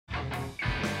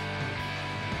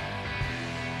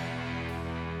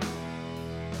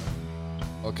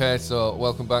Okay, so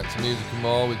welcome back to Music and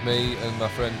More with me and my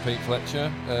friend Pete Fletcher.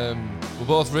 We're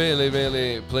both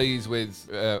really pleased with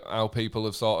how people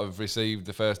have sort of received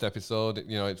the first episode.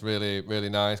 You know, it's really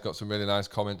nice. Got some really nice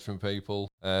comments from people.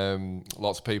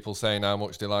 Lots of people saying how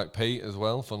much they like Pete as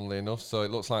well, funnily enough. So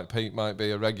it looks like Pete might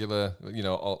be a regular, you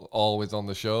know, always on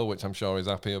the show, which I'm sure he's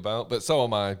happy about. But so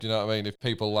am I. Do you know what I mean? If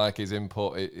people like his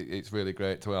input, it's really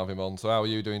great to have him on. So how are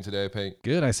you doing today, Pete?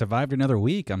 Good. I survived another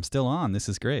week. I'm still on. This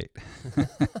is great.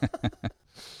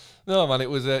 No, man, it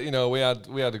was we had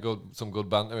some good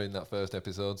banter in that first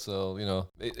episode. So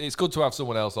it's good to have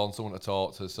someone else on, someone to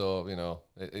talk to. So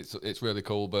it's really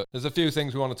cool. But there's a few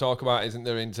things we want to talk about, isn't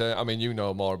there? I mean, you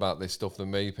know more about this stuff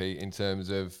than me, Pete, in terms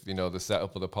of the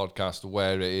setup of the podcast,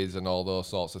 where it is, and all those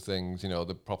sorts of things.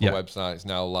 The proper website's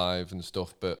now live and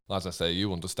stuff. But as I say,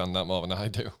 you understand that more than I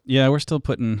do. Yeah, we're still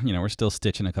we're still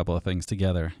stitching a couple of things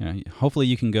together. Hopefully,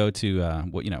 you can go to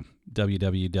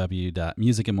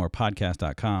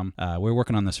www.musicandmorepodcast.com. We're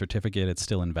working on the certificate. It's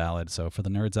still invalid. So for the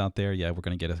nerds out there, we're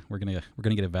gonna get a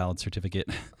valid certificate,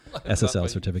 SSL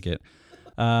certificate.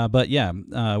 But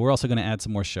we're also going to add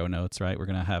some more show notes, right? We're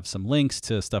going to have some links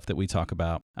to stuff that we talk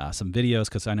about, some videos,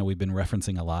 because I know we've been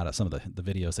referencing a lot of some of the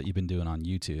videos that you've been doing on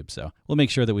YouTube. So we'll make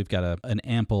sure that we've got an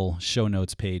ample show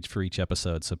notes page for each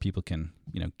episode so people can,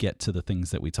 get to the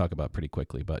things that we talk about pretty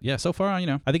quickly. But yeah, so far, I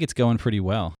think it's going pretty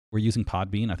well. We're using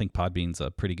Podbean. I think Podbean's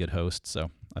a pretty good host, so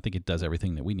I think it does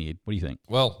everything that we need. What do you think?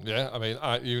 Well, yeah, I mean,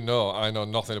 I know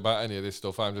nothing about any of this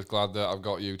stuff. I'm just glad that I've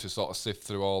got you to sort of sift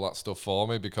through all that stuff for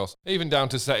me, because even down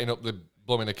to setting up the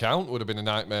blooming account would have been a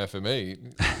nightmare for me.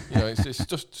 It's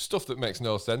just stuff that makes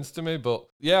no sense to me. But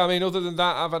yeah, I mean, other than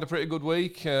that, I've had a pretty good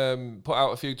week. Put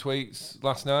out a few tweets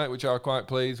last night, which I was quite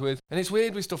pleased with. And it's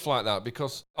weird with stuff like that,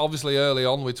 because obviously early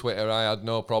on with Twitter, I had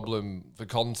no problem for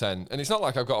content. And it's not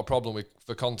like I've got a problem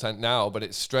for content now, but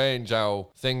it's strange how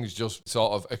things just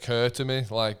sort of occur to me.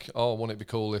 Like, oh, wouldn't it be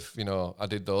cool if, I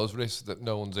did those risks that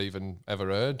no one's even ever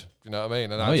heard? You know what I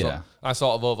mean? And I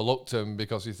sort of overlooked them,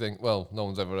 because you think, well, no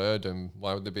one's ever heard them.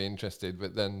 Why would they be interested?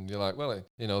 But then you're like, well,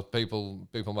 people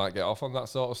might get off on that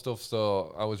sort of stuff.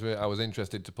 So I was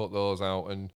interested to put those out.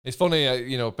 And it's funny,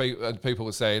 people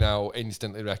were saying how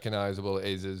instantly recognizable it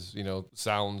is as,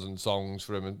 sounds and songs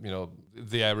from,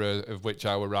 the era of which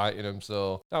I were writing them.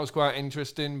 So that was quite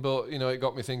interesting. But, it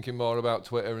got me thinking more about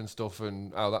Twitter and stuff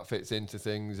and how that fits into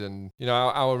things. And,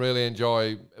 I really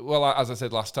enjoy, well, as I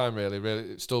said last time,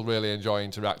 really, still really enjoy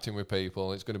interacting with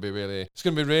people. It's going to be really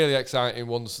exciting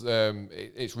once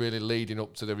it's really leading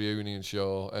up to the reunion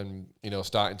show, and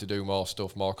starting to do more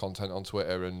stuff, more content on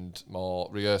Twitter and more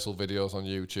rehearsal videos on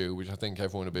YouTube, which I think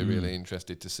everyone will be really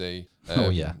interested to see.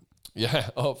 Yeah,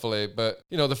 hopefully. But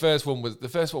the first one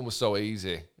was so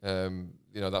easy.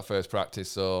 That first practice.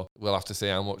 So we'll have to see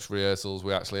how much rehearsals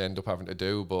we actually end up having to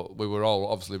do. But we were all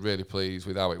obviously really pleased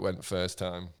with how it went first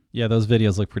time. Yeah, those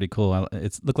videos look pretty cool.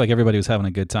 It looked like everybody was having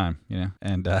a good time,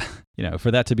 and for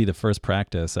that to be the first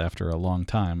practice after a long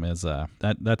time is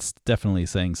that's definitely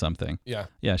saying something. Yeah,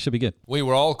 it should be good. We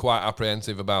were all quite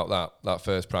apprehensive about that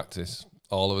first practice.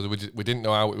 All of us, we didn't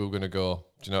know how it was going to go.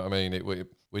 Do you know what I mean?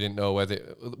 We didn't know whether.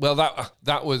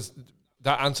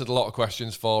 That answered a lot of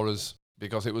questions for us,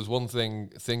 because it was one thing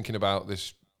thinking about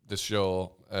this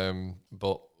show,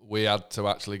 but we had to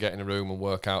actually get in a room and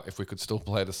work out if we could still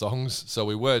play the songs. So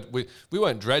we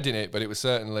weren't dreading it, but it was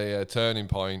certainly a turning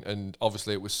point. And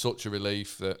obviously it was such a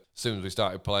relief that as soon as we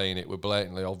started playing it, we're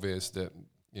blatantly obvious that,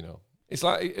 it's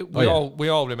like we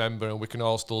all remember, and we can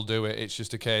all still do it. It's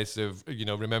just a case of,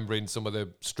 remembering some of the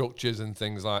structures and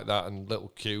things like that, and little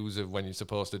cues of when you're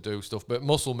supposed to do stuff. But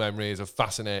muscle memory is a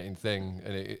fascinating thing,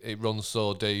 and it runs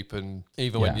so deep. And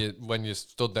even when you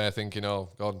stood there thinking, oh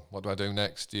God, what do I do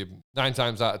next? 9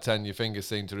 times out of 10, your fingers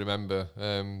seem to remember.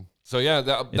 So yeah,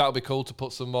 that'll be cool to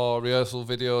put some more rehearsal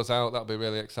videos out. That'll be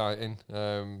really exciting.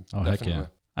 Definitely. Heck yeah.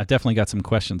 I definitely got some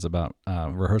questions about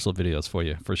rehearsal videos for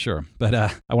you, for sure. But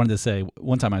I wanted to say,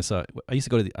 one time I go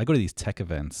to these tech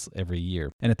events every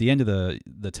year, and at the end of the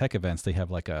tech events, they have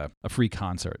like a free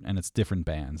concert, and it's different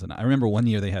bands. And I remember one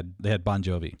year they had Bon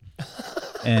Jovi,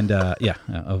 and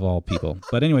of all people.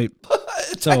 But anyway.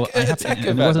 So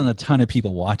there wasn't a ton of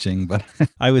people watching, but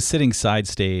I was sitting side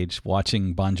stage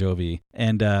watching Bon Jovi,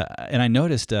 and I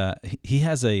noticed he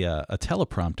has a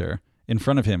teleprompter in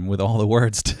front of him with all the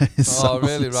words to his songs. Oh,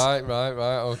 really? Right.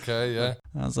 Okay, yeah.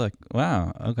 I was like,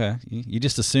 wow, okay. You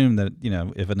just assume that,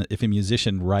 if a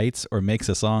musician writes or makes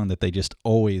a song that they just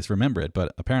always remember it,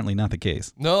 but apparently not the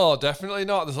case. No, definitely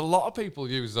not. There's a lot of people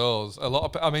use those.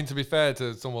 To be fair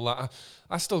to someone like,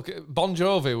 Bon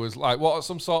Jovi was like, what,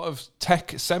 some sort of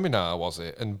tech seminar, was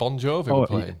it? And Bon Jovi were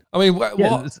playing. Yeah. I mean,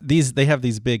 what? They have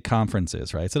these big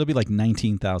conferences, right? So it'll be like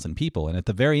 19,000 people. And at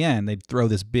the very end, they'd throw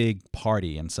this big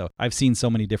party. And so I've seen so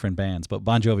many different bands, but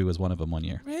Bon Jovi was one of them one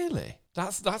year. Really?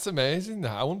 That's amazing.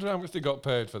 That I wonder how much they got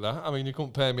paid for that. I mean, you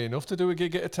couldn't pay me enough to do a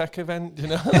gig at a tech event, you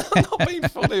know. I'm not being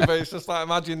funny, but it's just like,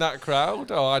 imagine that crowd.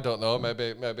 Oh, I don't know.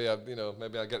 Maybe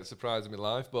I get a surprise in my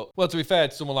life. But well, to be fair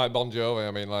to someone like Bon Jovi,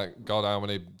 I mean, like, God, how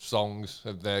many songs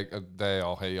have they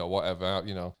or he or whatever?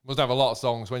 You know, must have a lot of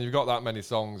songs. When you've got that many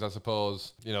songs, I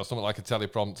suppose, you know, something like a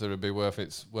teleprompter would be worth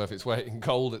its weight in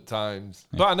gold at times.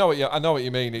 Yeah. But I know what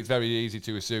you mean. It's very easy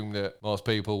to assume that most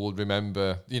people would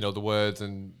remember, you know, the words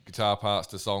and guitar parts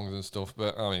to songs and stuff,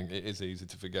 but I mean, it is easy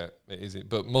to forget. It is,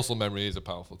 but muscle memory is a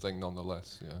powerful thing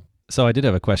nonetheless. Yeah. So I did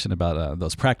have a question about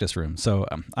those practice rooms. So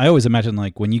I always imagine,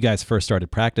 like, when you guys first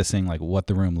started practicing, like, what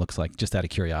the room looks like, just out of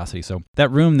curiosity. So that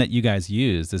room that you guys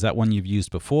used, is that one you've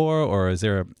used before, or is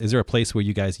there a place where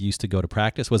you guys used to go to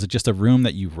practice? Was it just a room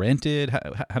that you rented?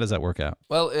 How does that work out?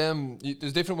 Well,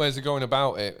 there's different ways of going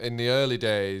about it. In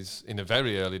the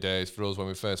very early days for us when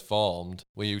we first formed,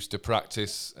 we used to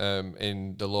practice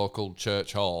in the local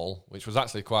church hall, which was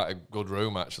actually quite a good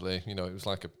room, actually. You know, it was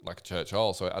like a church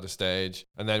hall, so it had a stage,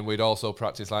 and then we'd also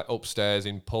practice like upstairs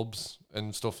in pubs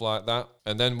and stuff like that.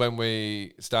 And then when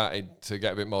we started to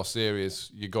get a bit more serious,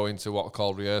 you go into what are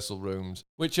called rehearsal rooms,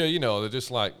 which are, you know, they're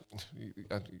just like,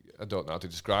 I don't know how to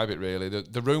describe it really.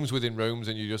 The rooms within rooms,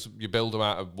 and you build them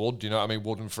out of wood, you know what I mean,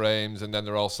 wooden frames, and then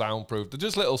they're all soundproof. They're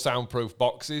just little soundproof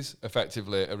boxes,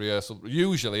 effectively, a rehearsal,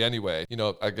 usually anyway. You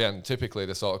know, again, typically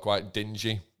they're sort of quite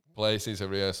dingy places, are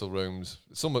rehearsal rooms.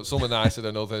 Some are nicer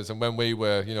than others, and when we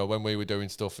were doing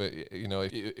stuff,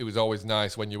 it was always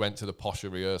nice when you went to the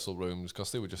posher rehearsal rooms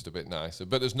because they were just a bit nicer.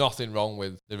 But there's nothing wrong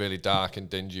with the really dark and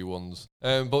dingy ones.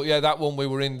 But yeah, that one we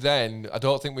were in then, I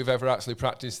don't think we've ever actually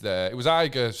practiced there. It was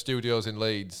Eiger Studios in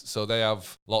Leeds, so they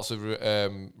have lots of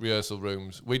rehearsal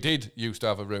rooms. We did used to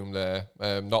have a room there,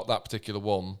 not that particular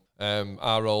one.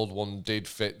 Our old one did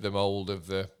fit the mould of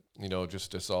the, you know,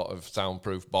 just a sort of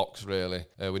soundproof box, really,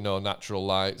 with no natural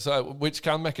light, so which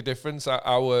can make a difference.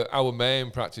 Our main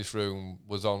practice room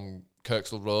was on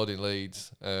Kirksall Road in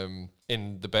Leeds,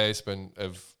 in the basement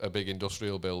of a big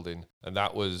industrial building, and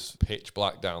that was pitch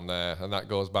black down there. And that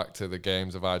goes back to the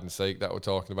games of hide and seek that we're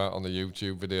talking about on the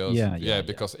YouTube videos. Yeah,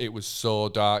 because it was so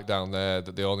dark down there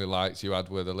that the only lights you had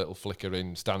were the little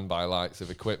flickering standby lights of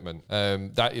equipment.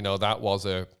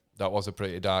 That was a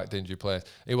pretty dark, dingy place.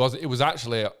 It was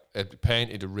actually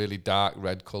painted a really dark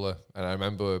red colour, and I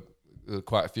remember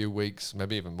quite a few weeks,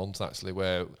 maybe even months actually,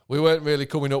 where we weren't really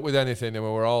coming up with anything, and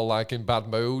we were all like in bad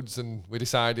moods, and we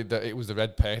decided that it was the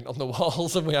red paint on the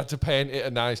walls, and we had to paint it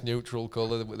a nice neutral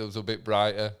colour that was a bit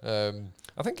brighter.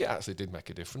 I think it actually did make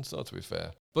a difference, though, to be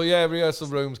fair. But yeah, rehearsal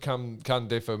rooms can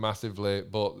differ massively,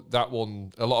 but that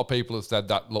one, a lot of people have said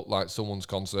that looked like someone's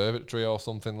conservatory or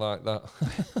something like that.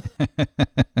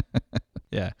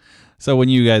 Yeah. So when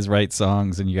you guys write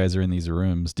songs and you guys are in these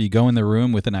rooms, do you go in the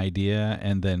room with an idea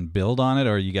and then build on it,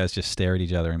 or you guys just stare at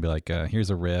each other and be like, here's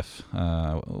a riff.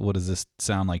 What does this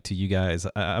sound like to you guys?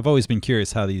 I've always been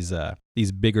curious how these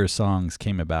bigger songs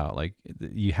came about. Like,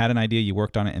 you had an idea, you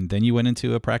worked on it, and then you went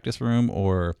into a practice room,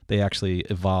 or they actually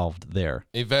evolved there?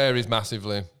 It varies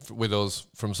massively with us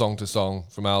from song to song,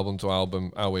 from album to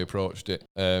album, how we approached it.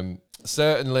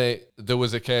 Certainly, there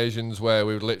was occasions where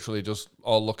we would literally just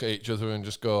all look at each other and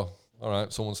just go, all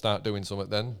right, someone start doing something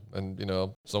then. And, you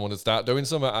know, someone would start doing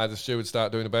something. Either Stu would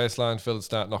start doing a bass line, Phil would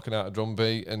start knocking out a drum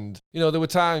beat. And, you know, there were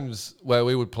times where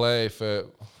we would play for,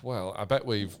 well, I bet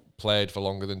we've played for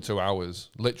longer than 2 hours,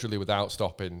 literally without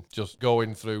stopping, just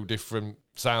going through different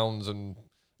sounds. And,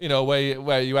 you know,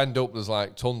 where you end up, there's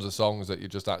like tons of songs that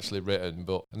you've just actually written.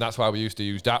 And that's why we used to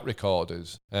use DAT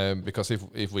recorders, because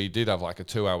if we did have like a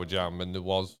 2-hour jam and there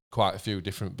was quite a few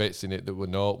different bits in it that were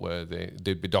noteworthy,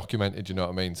 they'd be documented, you know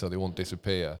what I mean, so they won't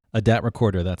disappear. A DAT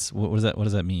recorder, that's what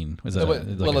does that mean?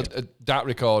 A DAT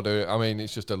recorder, I mean,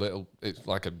 it's just it's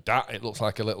like a DAT, it looks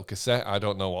like a little cassette. I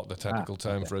don't know what the technical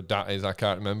term for a DAT is, I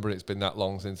can't remember. It's been that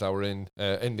long since I were in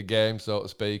the game, so to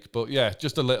speak. But yeah,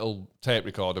 just a little tape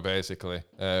recorder basically,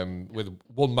 with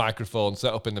one microphone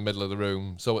set up in the middle of the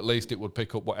room, so at least it would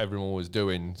pick up what everyone was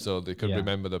doing, so they could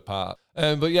remember the part.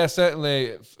 But yeah,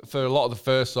 certainly for a lot of the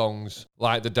first songs,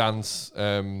 like The Dance,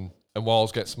 and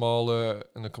Walls Get Smaller,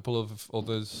 and a couple of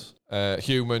others,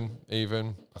 Human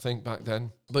even, I think, back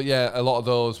then. But yeah, a lot of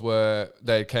those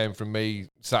they came from me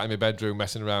sat in my bedroom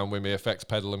messing around with my effects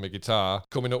pedal and my guitar,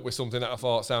 coming up with something that I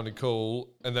thought sounded cool,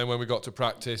 and then when we got to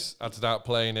practice, I'd start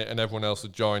playing it and everyone else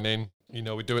would join in. You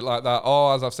know, we'd do it like that.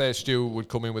 Or, as I've said, Stu would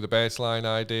come in with a baseline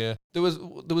idea. There was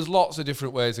lots of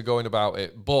different ways of going about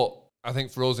it, but I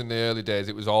think for us in the early days,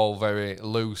 it was all very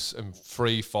loose and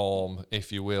free form,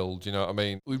 if you will. Do you know what I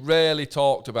mean? We rarely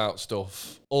talked about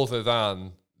stuff other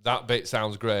than that bit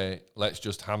sounds great. Let's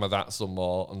just hammer that some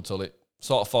more until it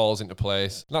sort of falls into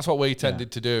place. And that's what we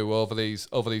tended to do over these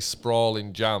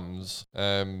sprawling jams.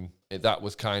 That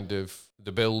was kind of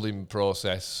the building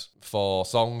process for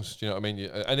songs. Do you know what I mean?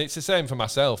 And it's the same for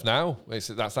myself now.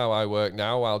 That's how I work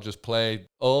now. I'll just play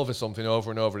over something over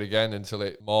and over again until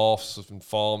it morphs and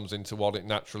forms into what it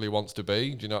naturally wants to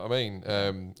be. Do you know what I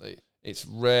mean? It's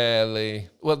rarely...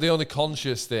 Well, the only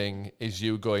conscious thing is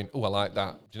you going, oh, I like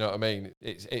that. Do you know what I mean?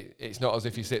 It's not as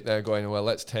if you sit there going, well,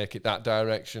 let's take it that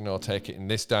direction or take it in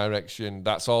this direction.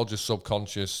 That's all just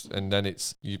subconscious. And then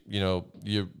it's, your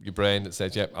brain that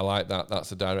says, yep, I like that. That's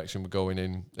the direction we're going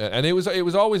in. And it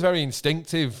was always very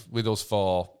instinctive with us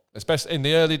four. Especially in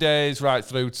the early days, right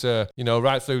through to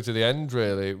the end,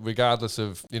 really, regardless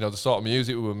of, the sort of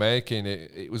music we were making,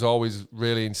 it was always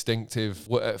really instinctive,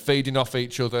 feeding off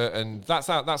each other. And that's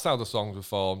how the songs were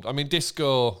formed. I mean,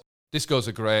 Disco's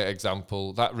a great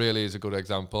example. That really is a good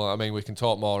example. I mean, we can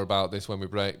talk more about this when we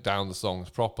break down the songs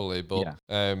properly, but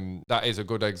that is a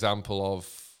good example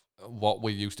of what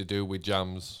we used to do with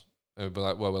jams. We'd be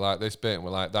like, well, we like this bit and we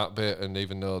like that bit. And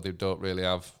even though they don't really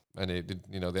have... And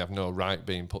they have no right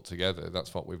being put together.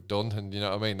 That's what we've done, and you know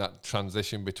what I mean. That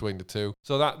transition between the two.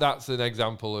 So that's an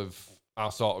example of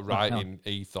our sort of writing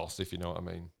ethos, if you know what I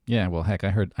mean. Yeah, well, heck,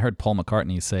 I heard Paul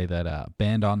McCartney say that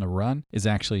 "Band on the Run" is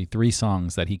actually 3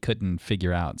 songs that he couldn't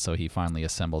figure out, so he finally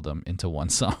assembled them into one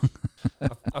song.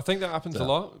 I think that happens a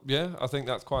lot. Yeah, I think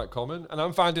that's quite common. And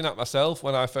I'm finding that myself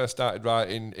when I first started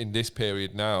writing in this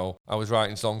period now. I was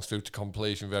writing songs through to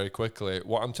completion very quickly.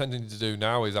 What I'm tending to do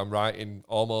now is I'm writing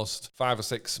almost 5 or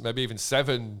 6, maybe even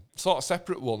 7 sort of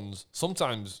separate ones,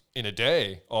 sometimes in a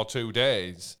day or 2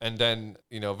 days. And then,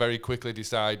 very quickly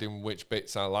deciding which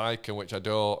bits I like and which I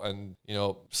don't. And,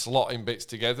 slotting bits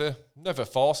together, never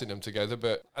forcing them together,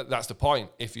 but that's the point.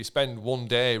 If you spend one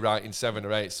day writing 7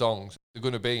 or 8 songs, they're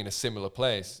going to be in a similar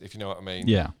place, if you know what I mean.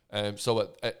 Yeah. So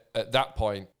at that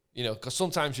point, because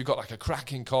sometimes you've got like a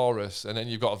cracking chorus and then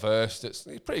you've got a verse that's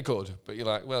pretty good, but you're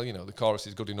like, well, the chorus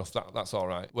is good enough, that's all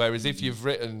right. Whereas if you've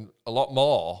written a lot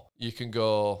more, you can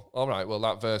go, all right, well,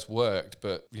 that verse worked,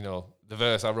 but, the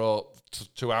verse I wrote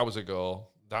 2 hours ago,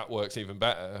 that works even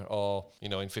better. Or,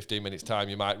 in 15 minutes time,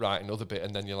 you might write another bit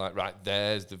and then you're like, right,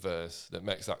 there's the verse that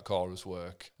makes that chorus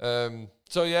work.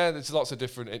 So yeah, there's lots of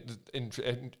different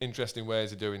interesting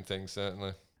ways of doing things,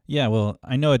 certainly. Yeah, well,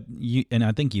 I know you, and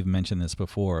I think you've mentioned this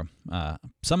before.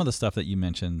 Some of the stuff that you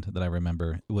mentioned that I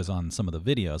remember was on some of the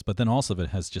videos, but then also it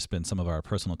has just been some of our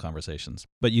personal conversations.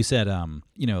 But you said,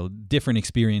 different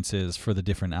experiences for the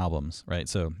different albums, right?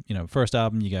 So, first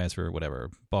album, you guys were whatever,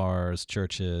 bars,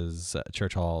 churches,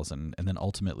 church halls, and then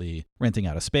ultimately renting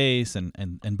out a space,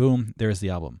 and boom, there's the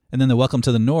album. And then the Welcome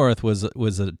to the North was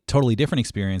a totally different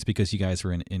experience because you guys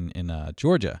were in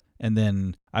Georgia. And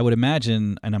then I would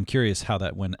imagine, and I'm curious how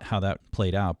that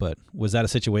played out, but was that a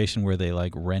situation where they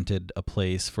like rented a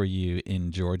place for you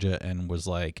in Georgia and was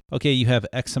like, okay, you have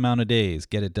X amount of days,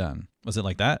 get it done? Was it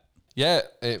like that? Yeah,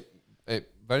 it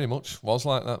very much was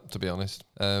like that, to be honest.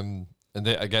 And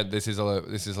again, this is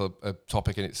a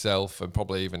topic in itself, and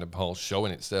probably even a whole show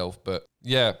in itself. But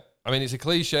yeah, I mean, it's a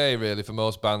cliche really for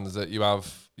most bands that you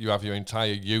have your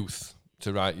entire youth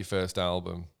to write your first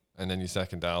album. And then your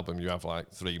second album, you have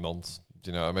like 3 months. Do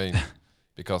you know what I mean?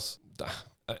 Because,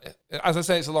 as I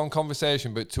say, it's a long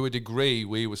conversation, but to a degree,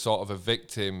 we were sort of a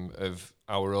victim of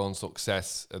our own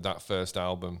success at that first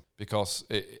album because,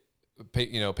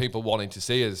 people wanting to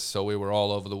see us. So we were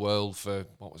all over the world for,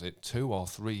 2 or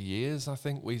 3 years, I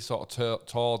think. We sort of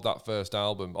toured that first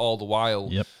album, all the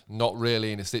while not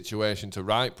really in a situation to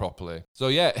write properly. So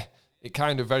yeah, it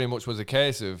kind of very much was a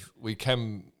case of we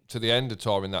came to the end of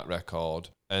touring that record,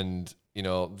 and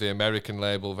the American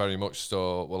label very much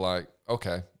so were like,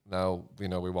 okay, now we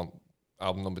want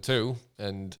album number 2,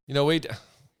 and we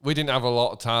didn't have a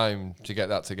lot of time to get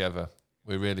that together.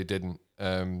 We really didn't.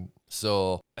 We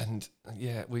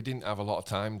didn't have a lot of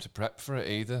time to prep for it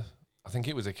either. I think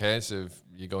it was a case of,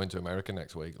 you're going to America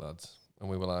next week, lads, and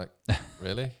we were like,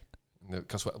 really?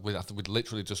 Because we'd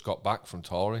literally just got back from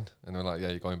touring, and they're like, yeah,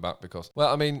 you're going back because...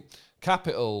 Well, I mean,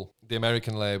 Capitol, the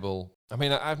American label, I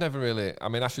mean, I've never really... I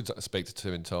mean, I should speak to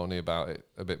Tim and Tony about it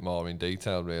a bit more in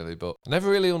detail, really, but I never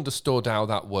really understood how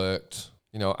that worked.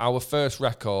 Our first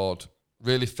record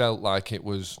really felt like it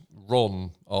was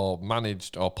run or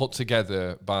managed or put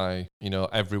together by,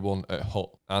 everyone at Hut.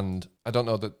 And I don't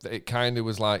know, that it kind of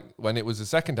was like, when it was the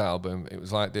second album, it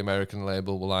was like the American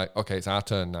label were like, okay, it's our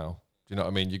turn now. Do you know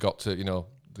what I mean? You got to,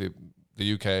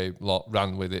 the UK lot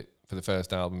ran with it for the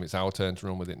first album. It's our turn to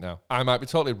run with it now. I might be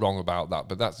totally wrong about that,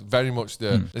 but that's very much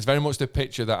it's very much the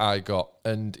picture that I got.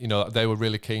 And they were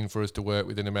really keen for us to work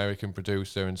with an American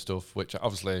producer and stuff, which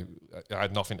obviously I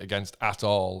had nothing against at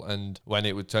all. And when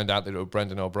it turned out that it was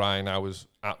Brendan O'Brien, I was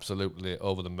absolutely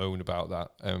over the moon about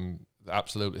that.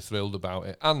 Absolutely thrilled about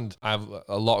it. And I have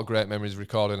a lot of great memories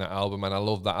recording that album, and I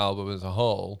love that album as a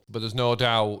whole. But there's no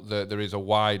doubt that there is a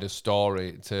wider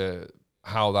story to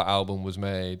how that album was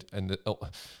made and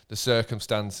the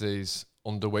circumstances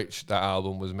under which that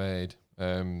album was made.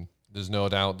 There's no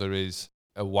doubt there is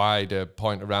a wider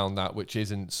point around that which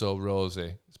isn't so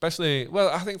rosy. Especially, well,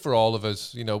 I think for all of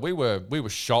us, we were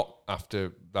shot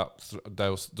after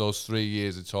those 3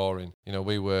 years of touring.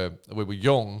 We were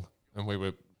young, and we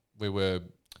were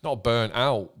not burnt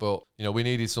out, but we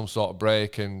needed some sort of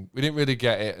break, and we didn't really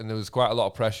get it, and there was quite a lot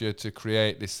of pressure to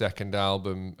create this second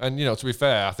album. And to be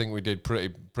fair, I think we did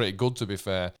pretty good, to be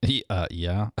fair.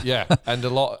 Yeah. And a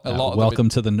lot of Welcome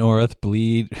to the North,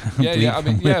 Bleed. Yeah,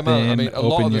 bleed man. A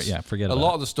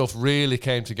lot of the stuff really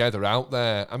came together out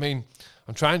there. I mean,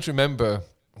 I'm trying to remember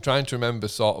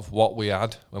sort of what we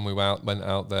had when we went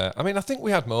out there. I mean, I think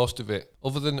we had most of it,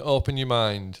 other than Open Your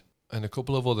Mind and a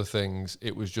couple of other things.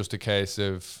 It was just a case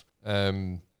of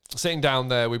sitting down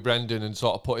there with Brendan and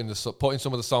sort of putting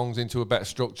some of the songs into a better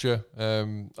structure.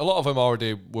 A lot of them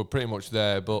already were pretty much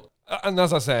there, and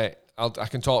as I say, I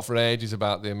can talk for ages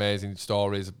about the amazing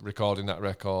stories of recording that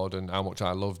record and how much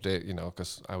I loved it,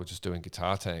 because I was just doing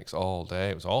guitar takes all day.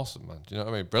 It was awesome, man. Do you know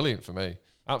what I mean? Brilliant for me.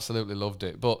 Absolutely loved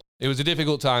it. But it was a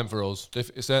difficult time for us.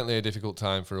 It's certainly a difficult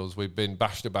time for us. We've been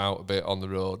bashed about a bit on the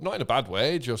road. Not in a bad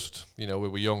way, just, we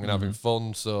were young and having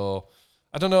fun. So,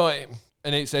 I don't know.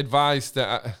 And it's advice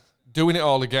that doing it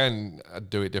all again, I'd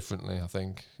do it differently, I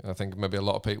think. I think maybe a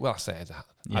lot of people, I say that.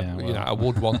 Yeah, I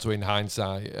would want to in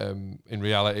hindsight. In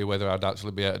reality, whether I'd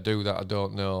actually be able to do that, I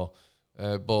don't know.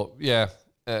 But yeah,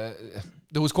 there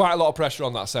was quite a lot of pressure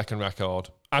on that second record,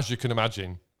 as you can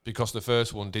imagine, because the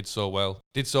first one did so well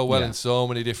in so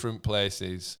many different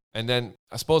places. And then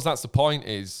I suppose that's the point,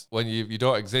 is when you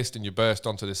don't exist and you burst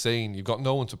onto the scene, you've got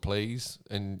no one to please,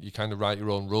 and you kind of write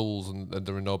your own rules, and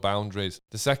there are no boundaries.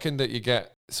 The second that you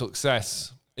get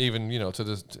success, even to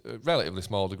the relatively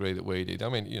small degree that we did, I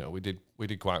mean, we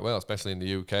did quite well, especially in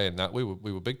the UK, and that we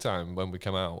were big time when we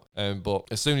came out. But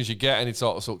as soon as you get any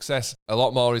sort of success, a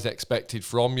lot more is expected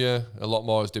from you, a lot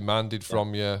more is demanded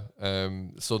from you.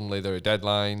 Suddenly there are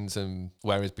deadlines, and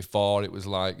whereas before it was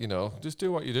like, just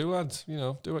do what you do, lads,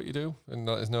 do what you do, and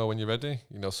let us know when you're ready.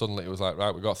 Suddenly it was like,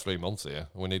 right, we've got 3 months here,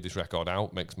 and we need this record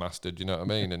out, mixed, mastered, you know what I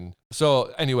mean? And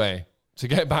so anyway, to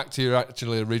get back to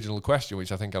your original question,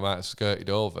 which I think I might have skirted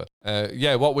over,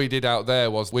 what we did out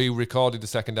there was we recorded the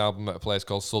second album at a place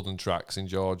called Southern Tracks in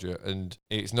Georgia, and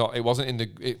it's not that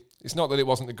it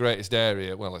wasn't the greatest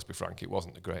area. Well, let's be frank, it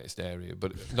wasn't the greatest area,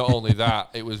 but not only that,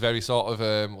 it was very sort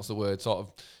of sort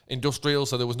of industrial,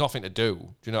 so there was nothing to do.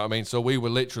 Do you know what I mean? So we were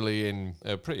literally in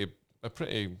a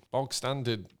pretty bog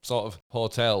standard sort of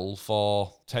hotel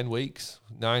for 10 weeks,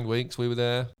 9 weeks we were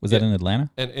there. Was that in Atlanta?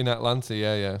 In Atlanta,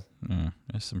 yeah.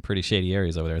 There's some pretty shady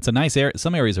areas over there. It's a nice area.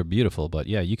 Some areas are beautiful, but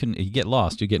yeah, you get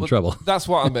lost, you get in trouble. That's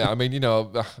what I mean. I mean,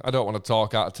 I don't want to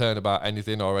talk out of turn about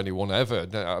anything or anyone ever.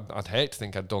 I'd hate to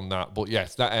think I'd done that, but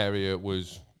yes, that area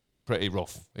was pretty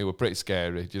rough. It was pretty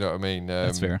scary. Do you know what I mean?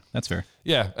 That's fair.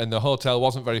 Yeah, and the hotel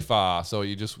wasn't very far, so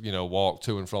you just, walk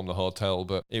to and from the hotel,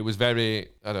 but it was very,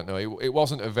 I don't know, it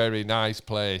wasn't a very nice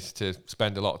place to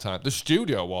spend a lot of time. The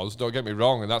studio was, don't get me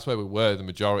wrong, and that's where we were the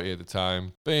majority of the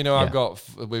time. But,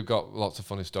 we've got lots of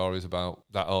funny stories about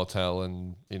that hotel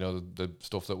and, the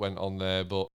stuff that went on there.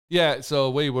 But yeah, so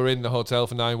we were in the hotel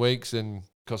for 9 weeks, and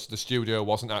because the studio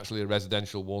wasn't actually a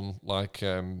residential one like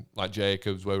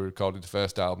Jacobs, where we recorded the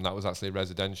first album, that was actually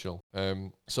residential.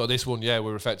 So this one, we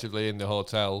were effectively in the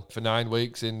hotel for 9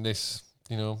 weeks in this,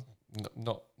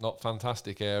 not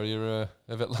fantastic area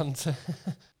of Atlanta.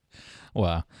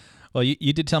 Wow. Well,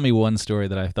 you did tell me one story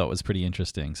that I thought was pretty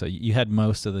interesting. So you had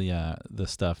most of the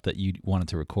stuff that you wanted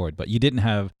to record, but you didn't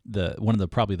have one of the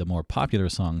probably the more popular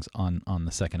songs on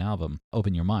the second album,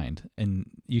 Open Your Mind. And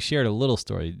you shared a little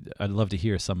story. I'd love to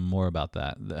hear some more about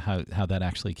that, how that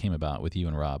actually came about with you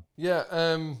and Rob. Yeah,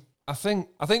 I think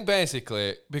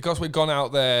basically because we'd gone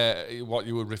out there, what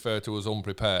you would refer to as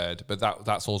unprepared, but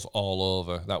that's us all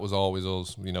over. That was always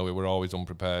us. We were always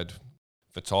unprepared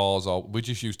for tours, or we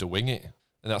just used to wing it.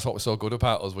 And that's what was so good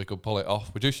about us. We could pull it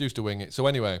off. We just used to wing it. So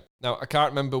anyway, now I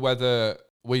can't remember whether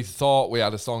we thought we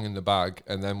had a song in the bag,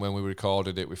 and then when we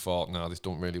recorded it, we thought, no, this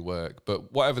don't really work.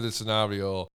 But whatever the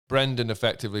scenario, Brendan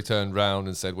effectively turned round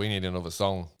and said, we need another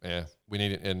song. Yeah, we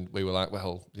need it. And we were like,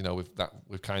 well, you know,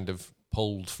 we've kind of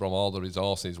pulled from all the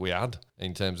resources we had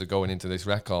in terms of going into this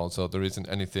record. So there isn't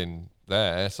anything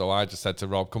there. So I just said to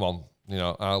Rob, come on, you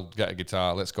know, I'll get a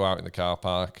guitar. Let's go out in the car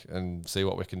park and see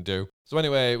what we can do. So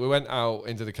anyway, we went out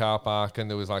into the car park and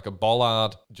there was like a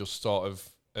bollard just sort of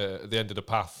at the end of the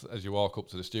path as you walk up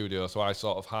to the studio. So I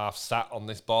sort of half sat on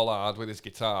this bollard with this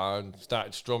guitar and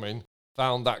started strumming.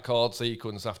 Found that chord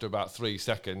sequence after about 3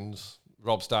 seconds.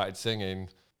 Rob started singing,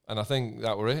 and I think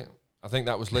that were it. I think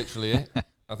that was literally it.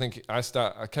 I think I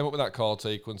came up with that chord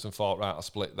sequence and thought, right, I'll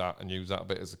split that and use that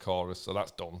bit as the chorus. So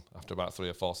that's done after about 3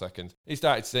 or 4 seconds. He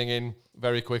started singing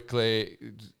very quickly.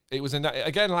 It was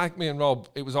again, like me and Rob,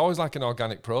 it was always like an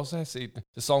organic process.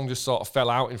 The song just sort of fell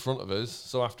out in front of us.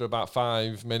 So after about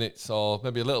 5 minutes or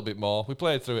maybe a little bit more, we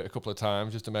played through it a couple of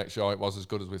times just to make sure it was as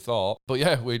good as we thought. But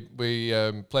yeah, we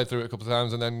played through it a couple of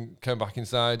times and then came back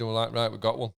inside and we're like, right, we've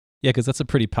got one. Yeah, because that's a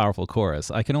pretty powerful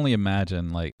chorus. I can only imagine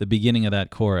like the beginning of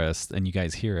that chorus and you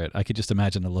guys hear it. I could just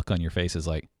imagine the look on your faces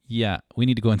like, yeah, we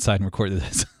need to go inside and record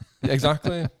this.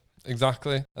 Exactly.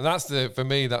 Exactly. And for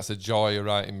me, that's the joy of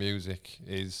writing music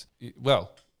is,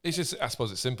 well, it's just, I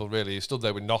suppose it's simple really. You stood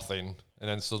there with nothing and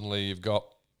then suddenly you've got,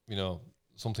 you know,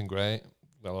 something great.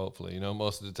 Well, hopefully, you know,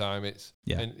 most of the time it's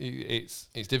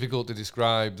difficult to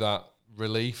describe that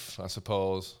relief, I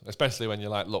suppose, especially when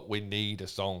you're like, look, we need a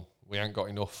song. We ain't got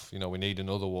enough, you know, we need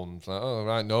another one. It's like, oh,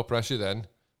 right, no pressure then.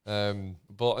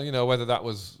 But, you know, whether that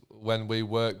was when we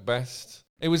worked best.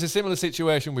 It was a similar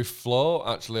situation with Float,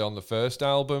 actually, on the first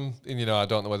album. And, you know, I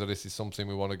don't know whether this is something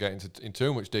we want to get into in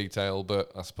too much detail,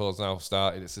 but I suppose now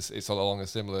started, it's along a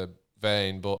similar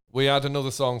vein. But we had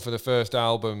another song for the first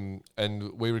album,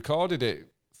 and we recorded it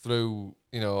through,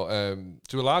 you know,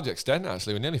 to a large extent,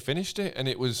 actually. We nearly finished it, and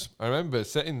I remember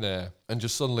sitting there and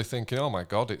just suddenly thinking, oh my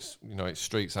God, it's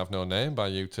Streets Have No Name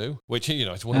by U2, which, you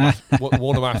know, it's one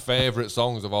of my favourite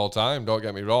songs of all time, don't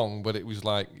get me wrong, but it was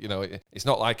like, you know, it's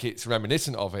not like it's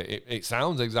reminiscent of it. It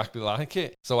sounds exactly like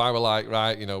it. So I were like,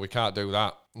 right, you know, we can't do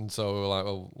that. And so we were like,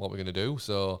 well, what are we going to do?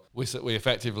 So we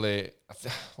effectively,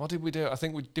 what did we do? I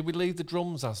think did we leave the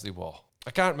drums as they were? I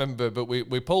can't remember, but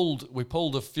we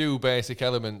pulled a few basic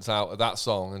elements out of that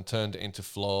song and turned it into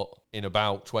Float in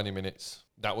about 20 minutes.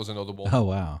 That was another one. Oh,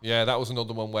 wow. Yeah, that was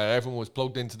another one where everyone was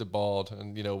plugged into the board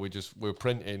and, you know, we were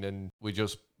printing and we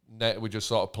just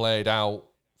sort of played out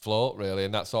Float, really.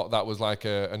 And that was like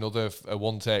another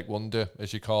one-take wonder,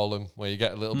 as you call them, where you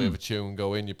get a little bit of a tune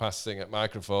going, you pass the thing at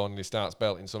microphone and he starts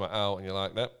belting something out and you're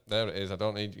like, there it is. I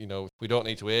don't need, you know, we don't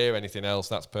need to hear anything else.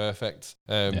 That's perfect.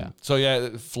 So yeah,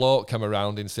 Float came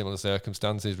around in similar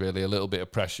circumstances, really. A little bit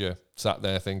of pressure, sat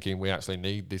there thinking we actually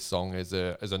need this song as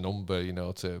a number, you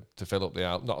know, to fill up the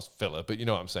album. Not as filler, but you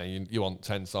know what I'm saying. You want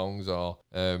 10 songs or...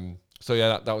 So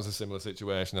yeah, that was a similar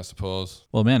situation, I suppose.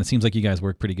 Well, man, it seems like you guys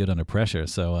work pretty good under pressure.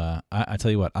 So I tell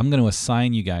you what, I'm going to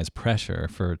assign you guys pressure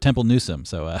for Temple Newsome.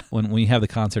 So when we have the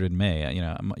concert in May, you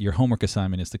know, your homework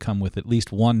assignment is to come with at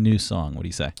least one new song. What do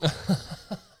you say?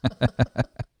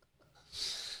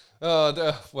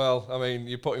 Well, I mean,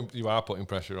 you are putting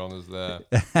pressure on us there.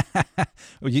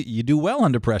 Well, you do well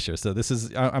under pressure. So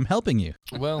I'm helping you.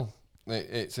 Well,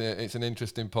 it's an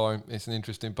interesting point. It's an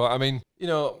interesting point. I mean, you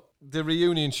know, the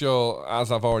reunion show,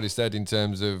 as I've already said, in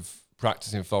terms of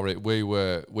practicing for it, we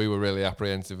were really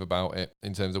apprehensive about it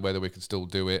in terms of whether we could still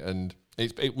do it. And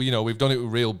you know, we've done it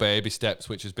with real baby steps,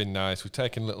 which has been nice. We've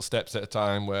taken little steps at a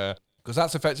time because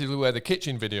that's effectively where the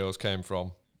kitchen videos came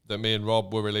from that me and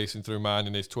Rob were releasing through mine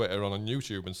and his Twitter on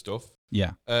YouTube and stuff.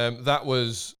 Yeah. That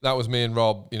was me and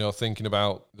Rob, you know, thinking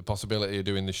about the possibility of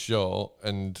doing this show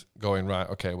and going, right,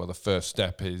 okay, well, the first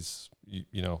step is,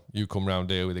 you know, you come round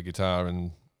here with a guitar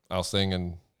and I'll sing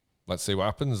and let's see what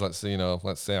happens. Let's see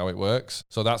how it works.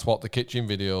 So that's what the kitchen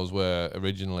videos were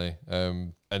originally.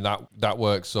 And that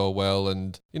worked so well.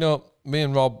 And, you know, me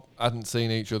and Rob hadn't seen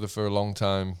each other for a long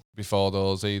time before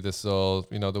those either. So,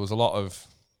 you know, there was a lot of,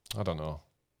 I don't know,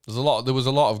 there was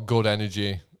a lot of good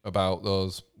energy about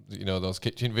those, you know, those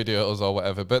kitchen videos or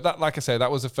whatever. But that, like I say,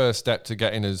 that was the first step to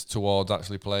getting us towards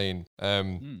actually playing.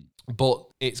 But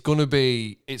it's going to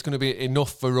be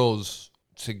enough for us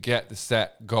to get the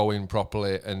set going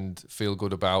properly and feel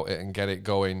good about it and get it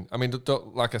going. I mean,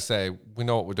 like I say, we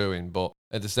know what we're doing, but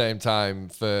at the same time,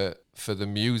 for the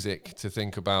music to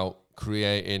think about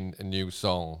creating a new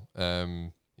song,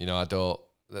 you know,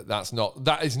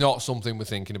 that is not something we're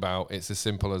thinking about. It's as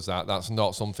simple as that. That's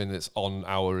not something that's on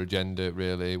our agenda,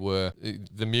 really.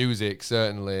 The music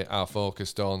certainly are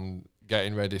focused on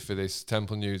getting ready for this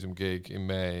Temple Newsam gig in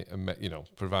May, and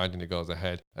providing it goes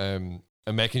ahead.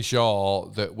 And making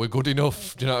sure that we're good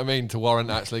enough, do you know what I mean, to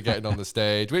warrant actually getting on the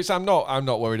stage, which I'm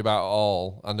not worried about at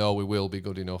all. I know we will be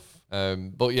good enough.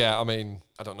 But yeah, I mean,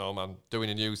 I don't know, man. Doing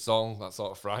a new song, that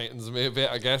sort of frightens me a bit,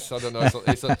 I guess. I don't know.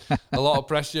 It's a lot of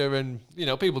pressure, and,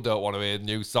 people don't want to hear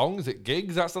new songs at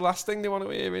gigs. That's the last thing they want to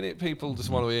hear, innit? People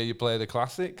just want to hear you play the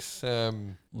classics.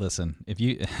 Listen, if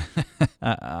you,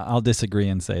 I'll disagree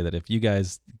and say that if you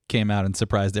guys came out and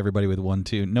surprised everybody with 1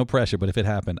 tune, no pressure, but if it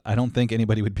happened, I don't think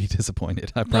anybody would be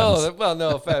disappointed. I promise.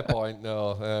 No, fair point.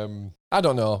 No, I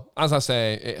don't know. As I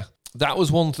say, that was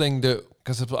one thing that,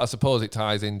 because I suppose it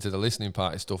ties into the listening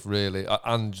party stuff, really,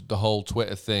 and the whole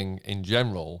Twitter thing in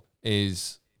general,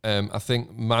 is I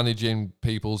think managing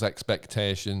people's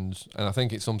expectations, and I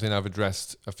think it's something I've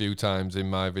addressed a few times in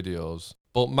my videos,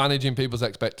 but managing people's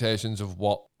expectations of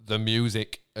what the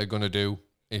music are going to do,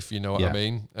 if you know what I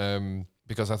mean.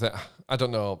 Because I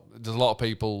don't know, there's a lot of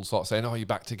people sort of saying, oh, you're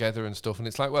back together and stuff, and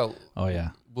it's like, well,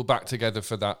 we're back together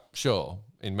for that show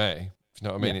in May, if you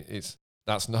know what I mean.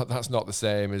 That's not the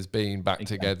same as being back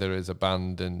together as a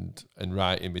band and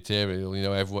writing material.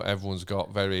 Everyone's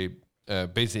got very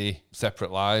busy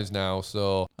separate lives now,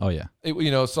 so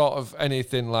sort of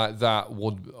anything like that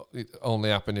would only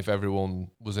happen if everyone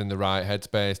was in the right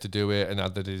headspace to do it and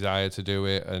had the desire to do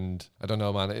it. And I don't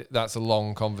know, man, that's a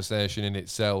long conversation in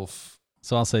itself.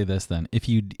 So I'll say this then. If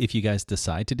you guys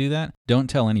decide to do that, don't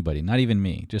tell anybody, not even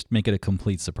me. Just make it a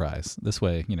complete surprise. This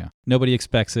way, nobody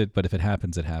expects it, but if it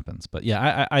happens, it happens. But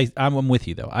yeah, I'm with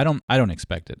you though. I don't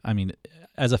expect it. I mean,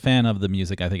 as a fan of the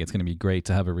music, I think it's going to be great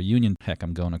to have a reunion. Heck,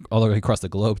 I'm going all the way across the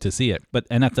globe to see it.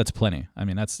 And that's plenty. I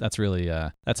mean, that's really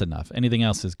that's enough. Anything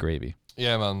else is gravy.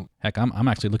 Yeah, man. Heck, I'm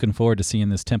actually looking forward to seeing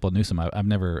this Temple Newsam.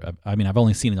 I've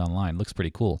only seen it online. It looks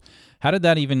pretty cool. How did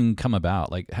that even come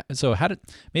about?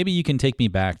 Maybe you can take me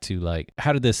back to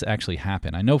how did this actually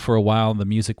happen? I know for a while the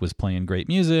music was playing great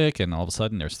music, and all of a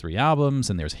sudden there's 3 albums,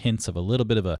 and there's hints of a little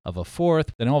bit of a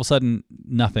fourth. Then all of a sudden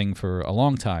nothing for a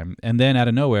long time, and then out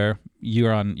of nowhere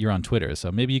you're on Twitter.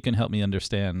 So maybe you can help me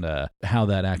understand how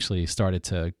that actually started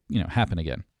to happen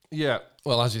again. Yeah,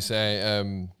 well, as you say,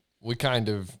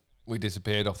 we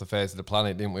disappeared off the face of the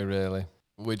planet, didn't we, really?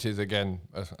 Which is, again,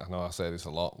 I know I say this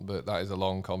a lot, but that is a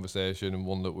long conversation and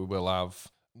one that we will have.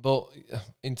 But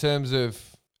in terms of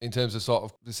sort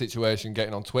of the situation,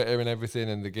 getting on Twitter and everything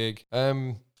and the gig,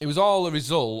 it was all a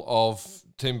result of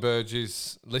Tim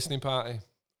Burgess' listening party,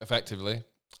 effectively.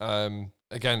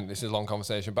 Again, this is a long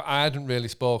conversation, but I hadn't really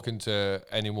spoken to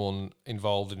anyone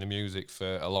involved in the music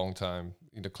for a long time.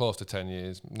 Close to 10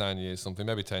 years, 9 years, something,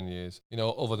 maybe 10 years,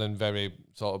 other than very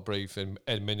sort of brief and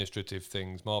administrative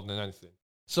things more than anything.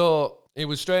 So it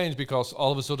was strange because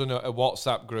all of a sudden a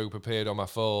WhatsApp group appeared on my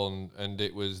phone, and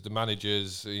it was the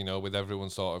managers, with everyone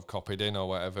sort of copied in or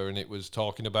whatever, and it was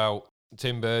talking about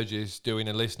Tim Burgess doing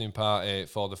a listening party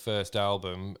for the first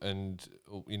album, and,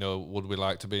 would we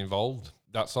like to be involved?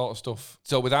 That sort of stuff.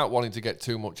 So without wanting to get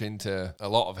too much into a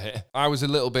lot of it, I was a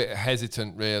little bit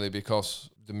hesitant, really, because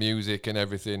the music and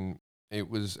everything, it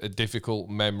was a difficult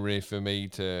memory for me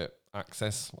to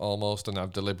access almost, and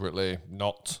I've deliberately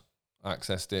not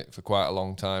accessed it for quite a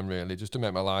long time, really, just to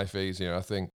make my life easier, I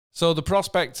think. So the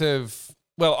prospect of,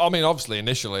 well, I mean, obviously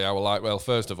initially I was like, well,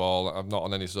 first of all, I'm not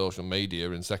on any social media,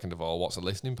 and second of all, what's a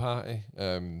listening party?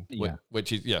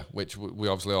 Which we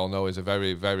obviously all know is a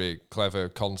very, very clever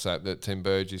concept that Tim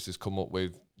Burgess has come up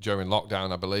with during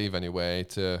lockdown, I believe, anyway,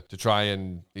 to try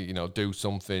and do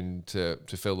something to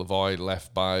fill the void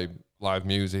left by live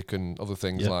music and other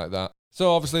things like that.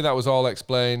 So obviously that was all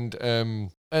explained.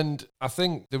 And I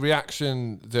think the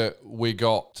reaction that we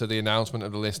got to the announcement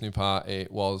of the listening party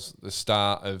was the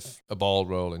start of a ball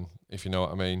rolling, if you know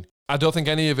what I mean. I don't think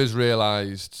any of us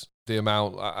realised the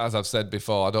amount, as I've said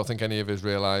before, I don't think any of us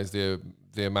realised the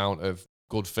amount of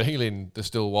good feeling there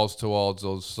still was towards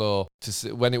us. So to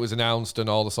see, when it was announced and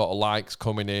all the sort of likes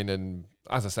coming in, and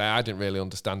as I say, I didn't really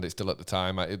understand it still at the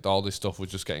time. All this stuff was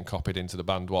just getting copied into the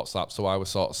band WhatsApp. So I was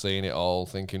sort of seeing it all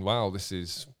thinking, wow, this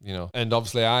is, and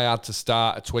obviously I had to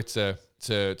start a Twitter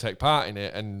to take part in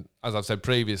it. And as I've said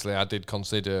previously, I did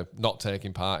consider not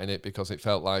taking part in it because it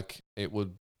felt like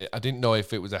I didn't know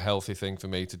if it was a healthy thing for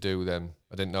me to do then.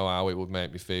 I didn't know how it would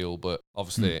make me feel, but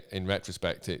obviously in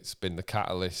retrospect, it's been the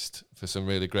catalyst for some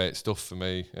really great stuff for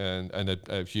me and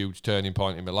a huge turning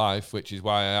point in my life, which is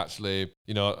why I actually,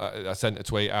 I sent a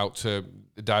tweet out to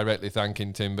directly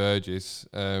thanking Tim Burgess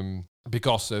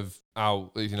because of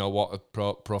how, what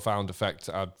a profound effect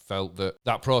I'd felt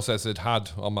that process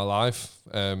had on my life,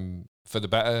 for the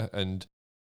better. And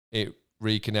it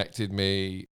reconnected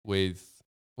me with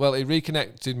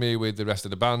the rest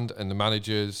of the band and the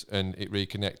managers, and it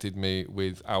reconnected me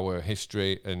with our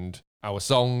history and our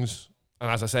songs. And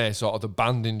as I say, sort of the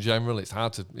band in general, it's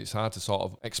hard to sort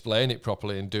of explain it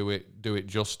properly and do it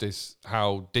justice,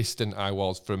 how distant I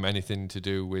was from anything to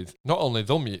do with not only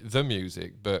the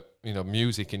music, but,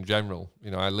 music in general.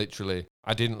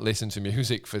 I didn't listen to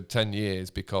music for 10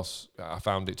 years because I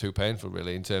found it too painful,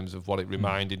 really, in terms of what it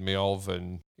reminded me of,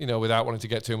 and, without wanting to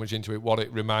get too much into it, what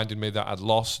it reminded me that I'd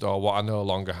lost or what I no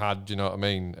longer had, do you know what I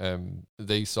mean?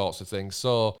 These sorts of things.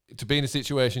 So to be in a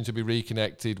situation to be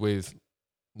reconnected with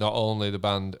not only the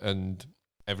band and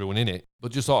everyone in it,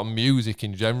 but just sort of music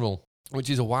in general, which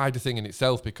is a wider thing in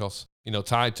itself, because,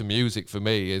 tied to music for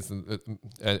me is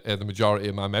the majority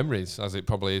of my memories, as it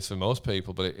probably is for most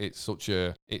people. But it's such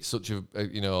a sort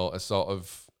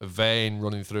of a vein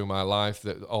running through my life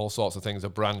that all sorts of things are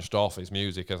branched off is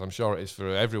music, as I'm sure it is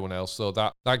for everyone else. So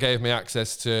that gave me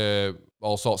access to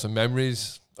all sorts of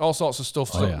memories, all sorts of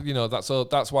stuff.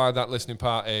 That's why that listening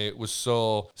party was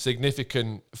so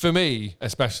significant for me,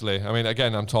 especially. I mean,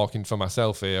 again, I'm talking for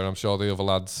myself here. I'm sure the other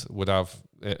lads would have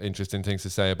interesting things to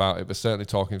say about it, but certainly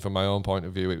talking from my own point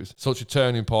of view, it was such a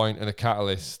turning point and a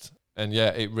catalyst. And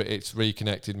yeah, it's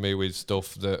reconnected me with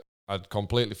stuff that I'd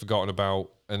completely forgotten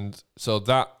about. And so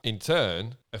that in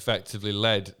turn effectively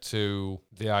led to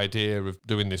the idea of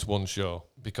doing this one show,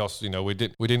 because, we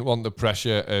didn't want the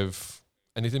pressure of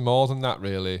anything more than that,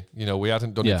 really. We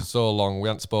hadn't done it for so long. We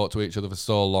hadn't spoke to each other for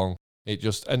so long. I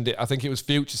think it was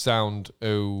Future Sound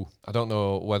who, I don't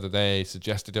know whether they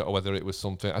suggested it or whether it was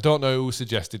something. I don't know who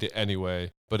suggested it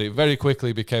anyway, but it very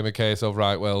quickly became a case of,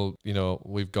 right, well,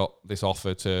 we've got this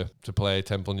offer to play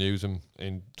Temple Newsam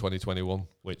in 2021,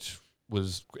 which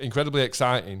was incredibly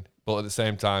exciting, but at the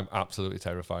same time, absolutely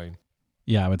terrifying.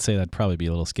 Yeah, I would say that'd probably be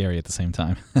a little scary at the same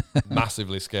time.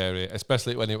 Massively scary,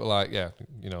 especially when it were like,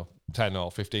 10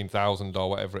 or 15,000 or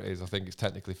whatever it is. I think it's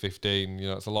technically 15.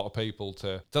 It's a lot of people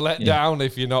to let down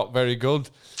if you're not very good.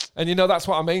 And, that's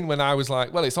what I mean when I was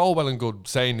like, well, it's all well and good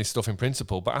saying this stuff in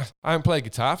principle, but I haven't played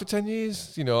guitar for 10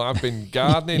 years. I've been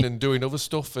gardening and doing other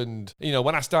stuff. And,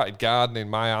 when I started gardening,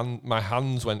 my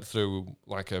hands went through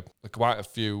like a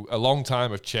long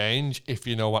time of change, if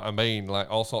you know what I mean,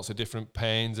 like all sorts of different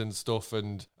pains and stuff.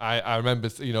 And I remember,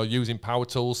 using power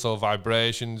tools, so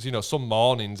vibrations, some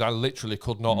mornings I literally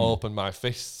could not open my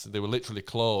fists. They were literally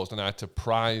closed and I had to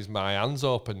prise my hands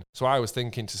open. So I was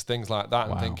thinking to things like that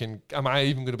and thinking, am I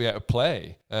even going to be able to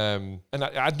play? And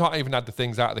I'd not even had the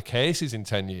things out of the cases in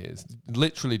 10 years,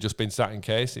 literally just been sat in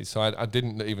cases. So I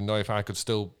didn't even know if I could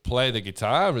still play the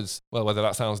guitar, as well, whether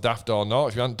that sounds daft or not.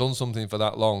 If you hadn't done something for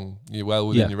that long, you're well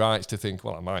within your rights to think,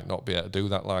 well, I might not be able to do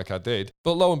that like I did.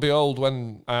 But lo and behold,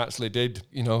 when I actually did,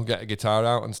 get a guitar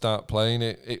out and start playing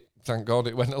it, thank God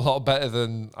it went a lot better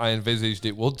than I envisaged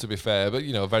it would, to be fair. But,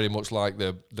 very much like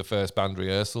the first band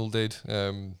rehearsal did.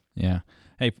 Yeah.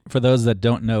 Hey, for those that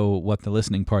don't know what the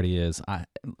listening party is,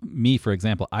 for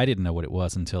example, I didn't know what it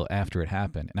was until after it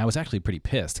happened. And I was actually pretty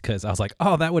pissed because I was like,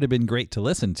 oh, that would have been great to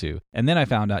listen to. And then I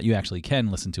found out you actually can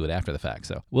listen to it after the fact.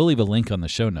 So we'll leave a link on the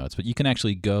show notes, but you can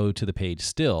actually go to the page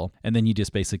still, and then you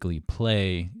just basically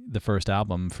play the first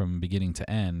album from beginning to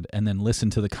end and then listen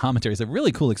to the commentary. It's a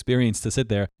really cool experience to sit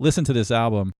there, listen to this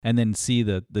album, and then see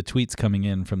the tweets coming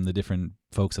in from the different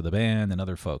folks of the band and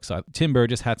other folks. So Tim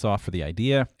Burgess, hats off for the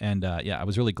idea. And I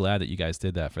was really glad that you guys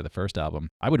did that for the first album.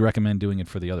 I would recommend doing it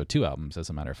for the other two albums, as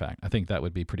a matter of fact. I think that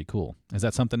would be pretty cool. Is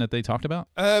that something that they talked about?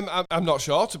 I'm not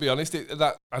sure, to be honest.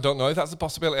 I don't know if that's a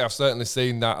possibility. I've certainly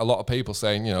seen that a lot of people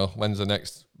saying, when's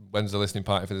the listening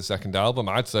party for the second album?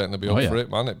 I'd certainly be up for it,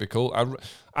 man. It'd be cool.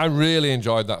 I really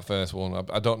enjoyed that first one.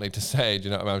 I don't need to say, do you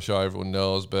know what I mean? I'm sure everyone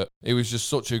knows, but it was just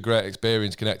such a great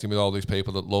experience connecting with all these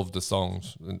people that loved the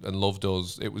songs and loved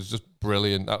us. It was just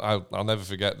brilliant. I'll never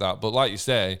forget that. But like you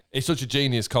say, it's such a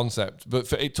genius concept,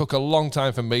 but it took a long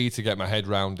time for me to get my head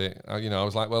around it. I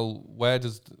was like, well, where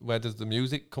does the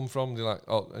music come from? They're like,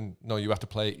 oh, and no, you have to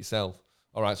play it yourself.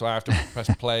 All right, so I have to press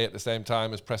play at the same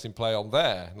time as pressing play on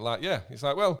there. And it's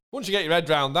like, well, once you get your head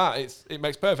around that, it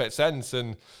makes perfect sense.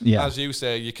 And as you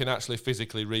say, you can actually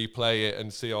physically replay it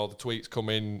and see all the tweets come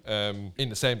in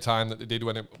the same time that they did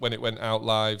when it went out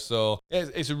live. So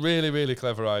it's a really, really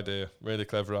clever idea. Really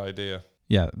clever idea.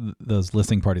 Yeah, those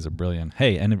listening parties are brilliant.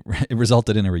 Hey, and it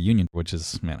resulted in a reunion, which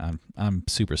is, man, I'm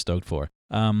super stoked for.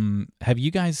 Have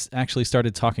you guys actually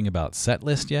started talking about set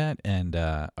list yet? And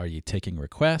are you taking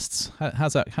requests?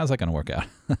 How's that going to work out?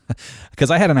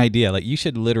 Because I had an idea. Like, you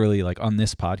should literally, like, on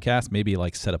this podcast, maybe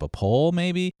like set up a poll,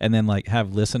 maybe, and then like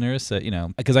have listeners,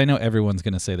 because I know everyone's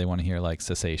going to say they want to hear like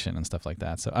Cessation and stuff like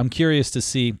that. So I'm curious to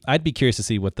see. I'd be curious to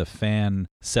see what the fan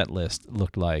set list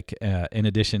looked like. In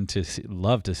addition to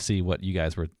love to see what you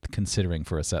guys were considering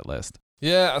for a set list.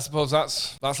 Yeah, I suppose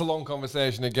that's a long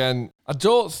conversation again. I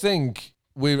don't think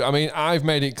I've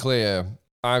made it clear.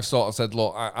 I've sort of said,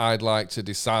 look, I'd like to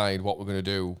decide what we're going to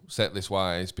do set list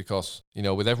wise, because,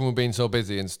 with everyone being so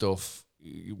busy and stuff,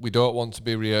 we don't want to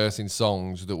be rehearsing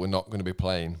songs that we're not going to be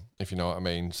playing, if you know what I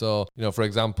mean. So, for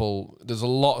example, there's a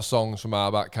lot of songs from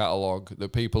our back catalogue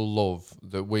that people love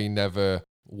that we never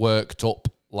worked up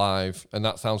live. And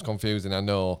that sounds confusing, I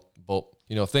know. But,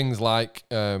 things like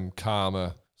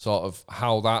Karma, sort of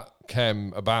how that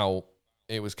came about,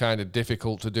 it was kind of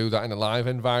difficult to do that in a live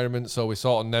environment. So we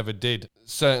sort of never did,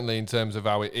 certainly in terms of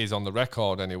how it is on the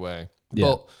record anyway. Yeah.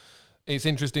 But it's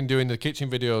interesting doing the kitchen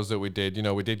videos that we did.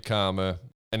 We did Karma,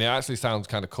 and it actually sounds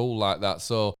kind of cool like that.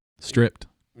 So stripped.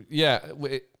 Yeah,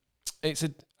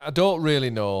 I don't really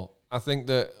know. I think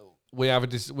that we have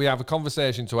a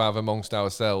conversation to have amongst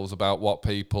ourselves about what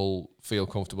people feel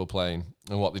comfortable playing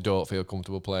and what they don't feel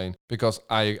comfortable playing. Because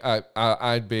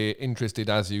I'd be interested,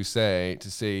 as you say,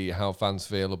 to see how fans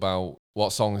feel about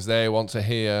what songs they want to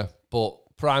hear. But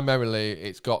primarily,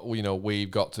 it's got,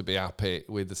 we've got to be happy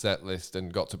with the set list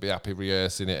and got to be happy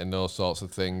rehearsing it and those sorts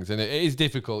of things. And it is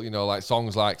difficult, like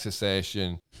songs like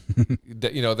Cessation.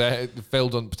 Phil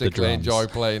doesn't particularly enjoy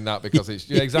playing that because it's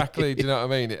exactly. Do you know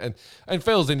what I mean? And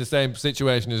Phil's in the same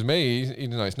situation as me.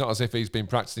 It's not as if he's been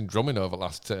practicing drumming over the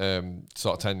last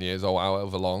sort of 10 years or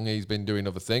however long. He's been doing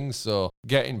other things. So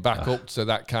getting back up to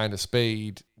that kind of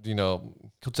speed,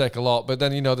 could take a lot. But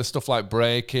then there's stuff like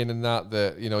breaking and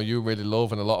that you really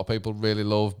love and a lot of people really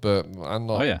love. But I'm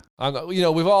not. Oh yeah. I'm not,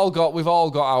 we've all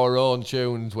got our own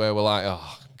tunes where we're like,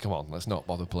 oh, come on, let's not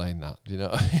bother playing that,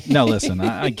 No, listen,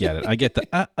 I get it. I get the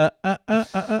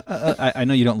I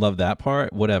know you don't love that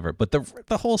part, whatever. But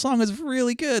the whole song is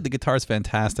really good. The guitar's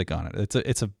fantastic on it.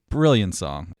 It's a brilliant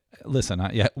song. Listen,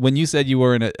 when you said you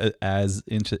weren't as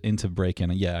into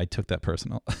breaking, I took that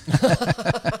personal.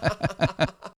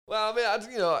 Well, I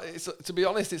mean, to be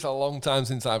honest, it's a long time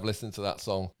since I've listened to that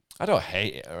song. I don't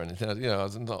hate it or anything,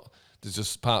 there's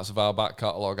just parts of our back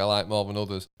catalogue I like more than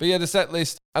others. But yeah, the set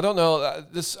list, I don't know.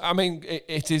 This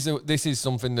is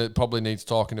something that probably needs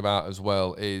talking about as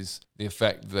well, is the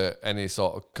effect that any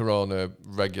sort of corona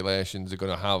regulations are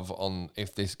going to have on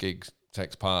if this gig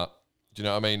takes part. Do you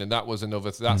know what I mean? And that was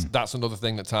that's another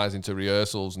thing that ties into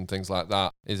rehearsals and things like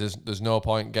that. Is there's no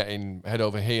point getting head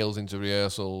over heels into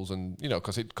rehearsals, and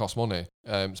because it costs money,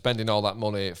 spending all that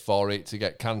money for it to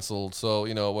get cancelled. So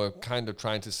we're kind of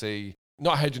trying to see.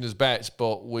 Not hedging his bets,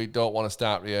 but we don't want to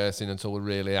start rehearsing until we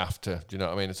really have to. Do you know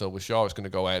what I mean? Until we're sure it's going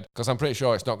to go ahead. Because I'm pretty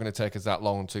sure it's not going to take us that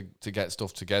long to get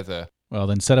stuff together. Well,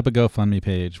 then set up a GoFundMe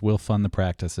page. We'll fund the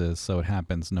practices so it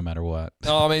happens no matter what.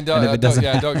 No, I mean, don't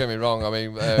get me wrong. I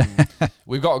mean,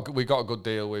 we've got a good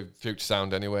deal with Future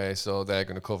Sound anyway, so they're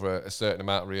going to cover a certain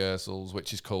amount of rehearsals,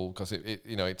 which is cool because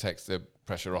it takes the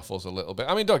pressure off us a little bit.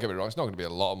 I mean, don't get me wrong, it's not going to be a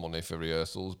lot of money for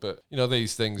rehearsals, but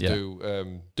these things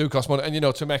do cost money,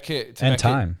 and to make it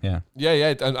time,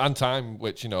 and time,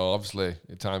 which obviously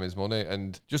time is money,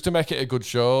 and just to make it a good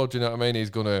show, do you know what I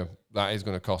mean? That is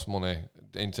going to cost money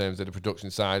in terms of the production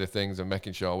side of things and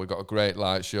making sure we've got a great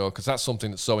light show, because that's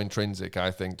something that's so intrinsic,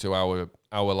 I think, to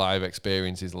our live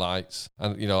experience is lights.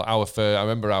 And I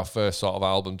remember our first sort of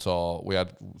album tour, we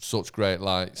had such great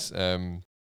lights.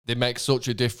 They make such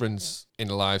a difference in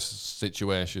a live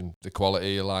situation, the quality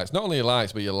of your lights. Not only your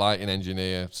lights, but your lighting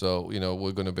engineer. So,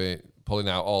 we're going to be pulling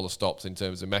out all the stops in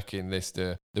terms of making this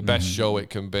the best show it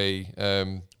can be.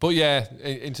 But yeah,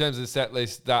 in terms of the set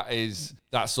list,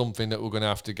 that's something that we're going to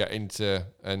have to get into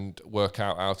and work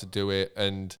out how to do it.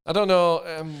 And I don't know...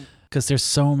 because there's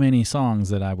so many songs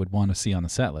that I would want to see on the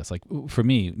set list. Like for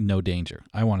me, No Danger.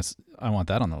 I want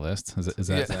that on the list. Is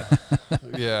that?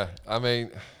 Yeah. I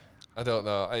mean... I don't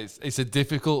know. It's a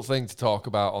difficult thing to talk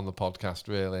about on the podcast,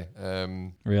 really.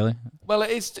 Really? Well,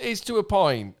 it's to a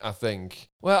point, I think.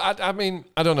 Well, I mean,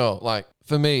 I don't know. Like,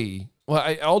 for me,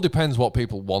 it all depends what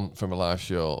people want from a live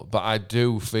show. But I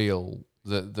do feel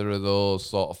that there are those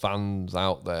sort of fans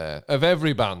out there of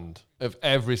every band, of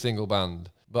every single band.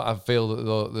 But I feel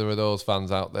that there are those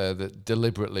fans out there that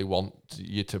deliberately want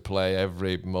you to play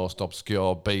every most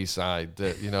obscure B-side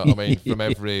that, you know what I mean, from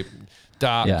every...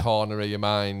 dark corner of your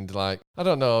mind, like I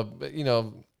don't know,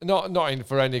 not in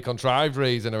for any contrived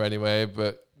reason or anyway,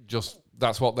 but just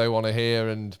that's what they want to hear.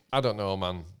 And I don't know,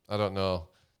 man. I don't know.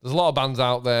 There's a lot of bands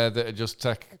out there that just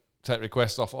take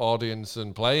requests off audience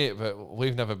and play it, but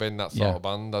we've never been that sort of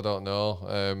band. I don't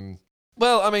know.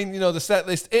 Well, I mean, the set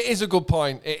list, it is a good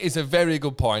point. It is a very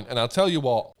good point. And I'll tell you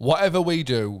what, whatever we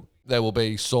do, there will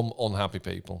be some unhappy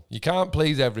people. You can't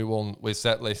please everyone with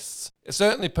set lists.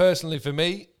 Certainly, personally, for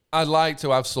me, I'd like to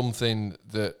have something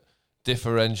that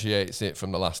differentiates it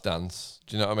from The Last Dance.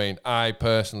 Do you know what I mean? I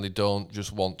personally don't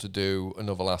just want to do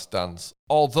another Last Dance.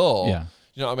 Although,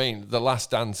 you know what I mean? The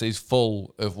Last Dance is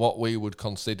full of what we would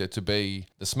consider to be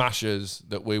the smashers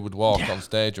that we would walk on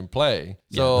stage and play.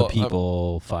 So the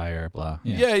people, fire, blah.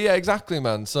 Yeah, exactly,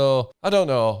 man. So I don't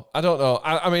know.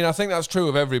 I mean, I think that's true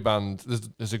of every band.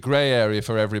 There's a grey area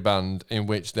for every band in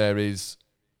which there is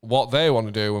what they want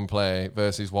to do and play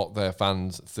versus what their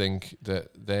fans think that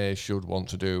they should want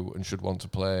to do and should want to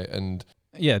play. And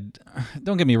yeah,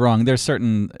 don't get me wrong. There's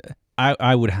certain...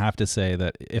 I would have to say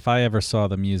that if I ever saw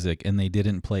the music and they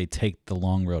didn't play Take the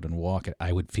Long Road and Walk It,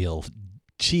 I would feel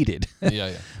cheated.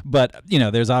 Yeah. But,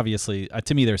 there's obviously,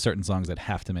 to me, there are certain songs that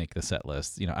have to make the set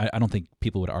list. I don't think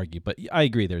people would argue, but I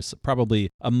agree. There's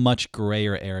probably a much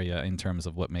grayer area in terms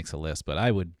of what makes a list. But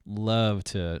I'd love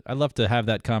to have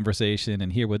that conversation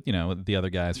and hear what the other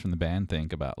guys from the band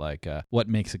think about what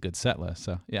makes a good set list.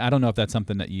 So yeah, I don't know if that's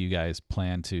something that you guys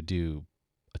plan to do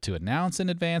to announce in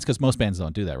advance, because most bands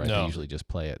don't do that, right? No. They usually just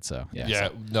play it. So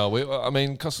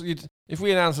because if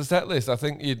we announce a set list, I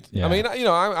think you'd. Yeah. I mean,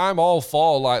 I'm all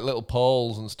for little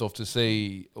polls and stuff to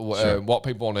see what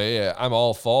people want to hear. I'm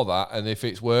all for that, and if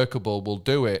it's workable, we'll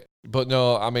do it. But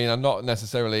no, I mean, I'm not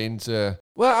necessarily into.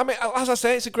 Well, I mean, as I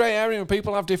say, it's a grey area, and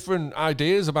people have different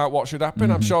ideas about what should happen.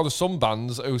 Mm-hmm. I'm sure there's some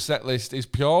bands whose set list is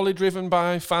purely driven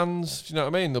by fans. Do you know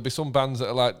what I mean? There'll be some bands that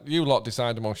are like, you lot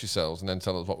decide amongst yourselves and then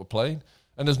tell us what we're playing.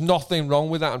 And there's nothing wrong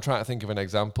with that. I'm trying to think of an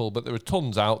example, but there are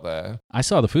tons out there. I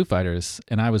saw the Foo Fighters,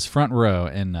 and I was front row,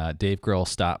 and Dave Grohl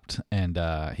stopped, and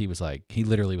he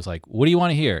literally was like, "What do you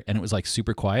want to hear?" And it was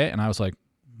super quiet, and I was like,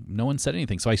 no one said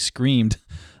anything. So I screamed,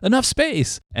 "Enough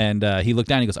Space!" And he looked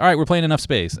down and he goes, "All right, we're playing Enough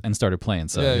Space," and started playing.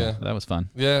 So yeah, that was fun.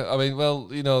 Yeah, I mean, well,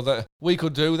 that we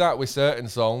could do that with certain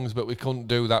songs, but we couldn't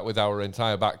do that with our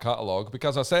entire back catalogue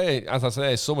because as I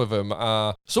say, some of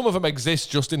them exist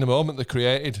just in the moment they're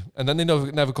created, and then they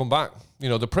never come back.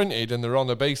 They're printed and they're on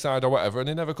the B-side or whatever, and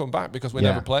they never come back because we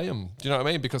never play them. Do you know what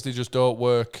I mean? Because they just don't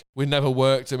work. We never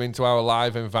worked them into our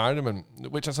live environment,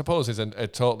 which I suppose is a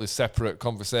totally separate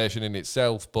conversation in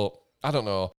itself. But I don't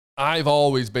know. I've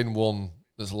always been one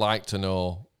that's liked to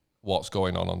know what's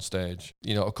going on stage.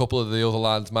 A couple of the other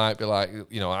lads might be like,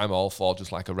 I'm all for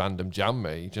just a random jam,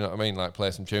 me. Do you know what I mean? Play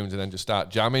some tunes and then just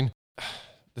start jamming.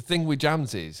 The thing with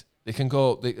jams is they can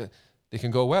go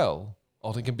well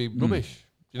or they can be rubbish.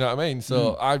 You know what I mean?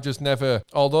 So I've just never,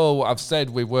 although I've said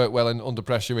we work well under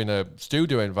pressure in a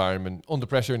studio environment, under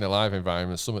pressure in a live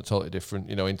environment, something totally different.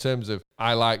 In terms of,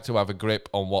 I like to have a grip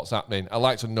on what's happening. I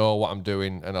like to know what I'm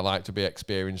doing and I like to be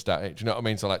experienced at it. Do you know what I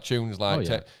mean? So tunes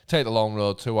Take the Long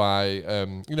Road, To I,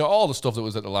 all the stuff that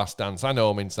was at The Last Dance. I know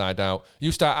them inside out.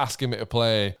 You start asking me to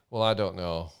play, well, I don't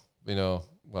know,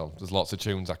 Well, there's lots of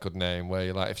tunes I could name where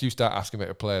you're if you start asking me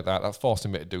to play that's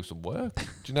forcing me to do some work. Do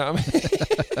you know what I mean?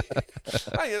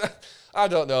 I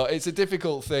don't know. It's a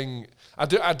difficult thing. I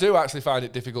do actually find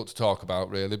it difficult to talk about,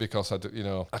 really, because I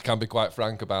can be quite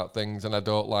frank about things, and I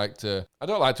don't like to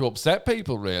upset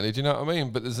people, really. Do you know what I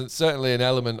mean? But there's certainly an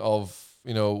element of,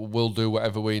 we'll do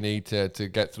whatever we need to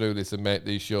get through this and make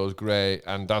these shows great.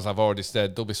 And as I've already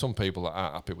said, there'll be some people that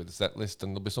aren't happy with the set list,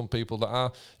 and there'll be some people that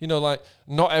are,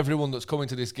 not everyone that's coming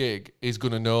to this gig is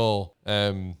going to know,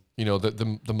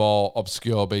 the more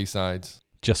obscure B-sides.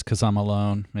 Just because I'm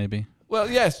alone, maybe. Well,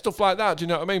 yeah, stuff like that. Do you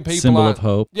know what I mean? Symbol of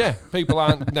Hope. Yeah, people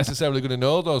aren't necessarily going to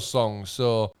know those songs.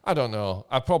 So I don't know.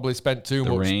 I probably spent too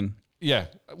much. Rain. Yeah.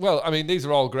 Well, I mean, these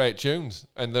are all great tunes,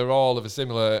 and they're all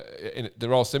similar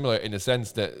in the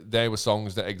sense that they were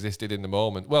songs that existed in the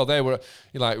moment. Well, they were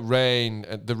Rain,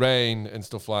 The Rain, and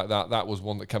stuff like that. That was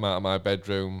one that came out of my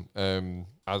bedroom.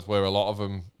 As were a lot of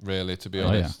them, really, to be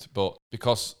honest. Yeah. But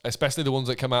because, especially the ones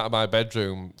that came out of my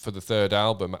bedroom for the third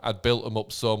album, I'd built them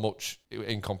up so much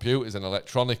in computers and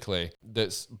electronically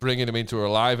that's bringing them into a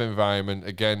live environment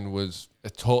again was a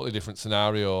totally different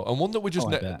scenario, and one that we just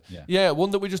one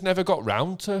that we just never got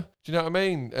round to. Do you know what I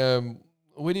mean?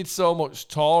 We did so much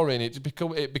touring, it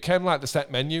became like the set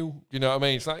menu. You know what I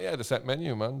mean? It's the set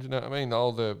menu, man. Do you know what I mean?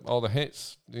 All the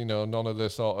hits. none of the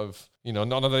sort of,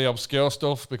 none of the obscure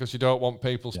stuff, because you don't want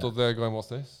people stood there going, what's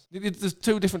this? There's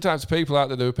two different types of people out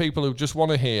there. There are people who just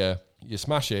want to hear your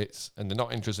smash hits and they're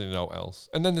not interested in anything else.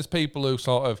 And then there's people who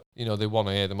sort of, they want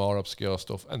to hear the more obscure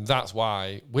stuff. And that's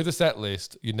why with a set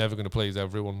list, you're never going to please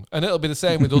everyone. And it'll be the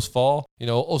same with us four.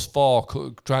 Us four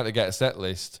trying to get a set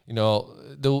list,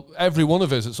 every one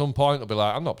of us at some point will be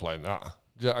like, I'm not playing that.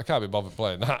 I can't be bothered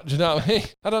playing that. Do you know what I mean?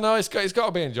 I don't know. It's got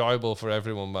to be enjoyable for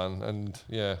everyone, man. And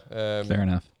fair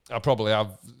enough. I probably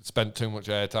have spent too much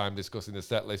airtime discussing the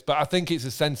set list, but I think it's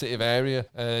a sensitive area,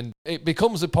 and it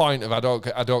becomes a point of I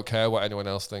don't care what anyone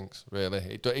else thinks.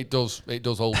 Really, it does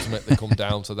ultimately come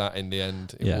down to that in the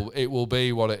end. It will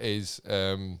be what it is.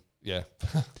 Yeah.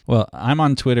 Well, I'm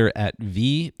on Twitter at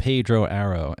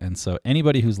 @VPedroArrow, and so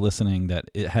anybody who's listening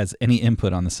that has any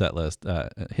input on the set list,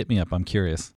 hit me up. I'm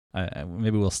curious.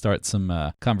 Maybe we'll start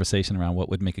some conversation around what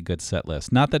would make a good set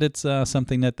list. Not that it's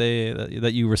something that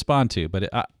that you respond to, but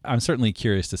I'm certainly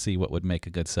curious to see what would make a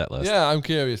good set list. Yeah, I'm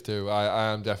curious too.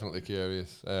 I am definitely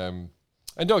curious. And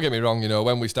don't get me wrong,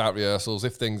 when we start rehearsals,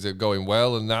 if things are going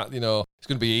well and that, it's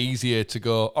going to be easier to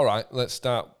go, all right, let's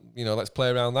start, let's play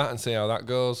around that and see how that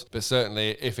goes. But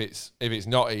certainly if it's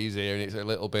not easy and it's a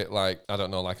little bit like, I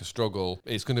don't know, like a struggle,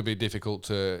 it's going to be difficult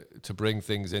to bring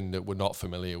things in that we're not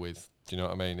familiar with. Do you know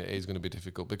what I mean? It is going to be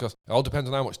difficult because it all depends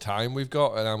on how much time we've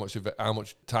got and how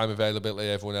much time availability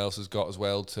everyone else has got as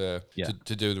well to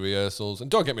do the rehearsals. And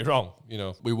don't get me wrong,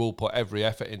 we will put every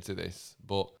effort into this,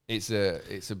 but it's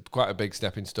quite a big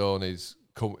stepping stone. It's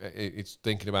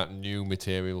thinking about new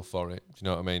material for it. Do you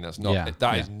know what I mean? That's not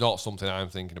is not something I'm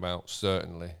thinking about,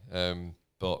 certainly.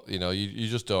 But you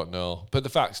just don't know. But the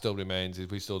fact still remains is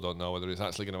we still don't know whether it's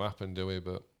actually going to happen, do we?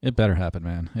 But it better happen,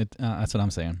 man. That's what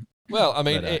I'm saying. Well, I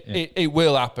mean, it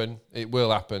will happen. It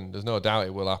will happen. There's no doubt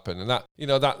it will happen. And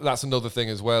that's another thing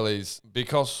as well, is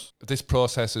because this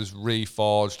process has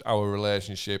reforged our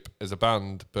relationship as a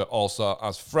band, but also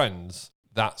as friends.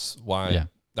 That's why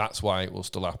it will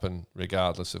still happen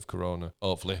regardless of Corona.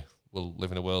 Hopefully we'll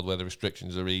live in a world where the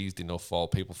restrictions are eased enough or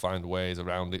people find ways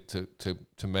around it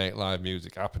to make live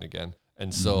music happen again.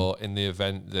 And so in the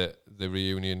event that the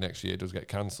reunion next year does get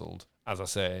cancelled, as I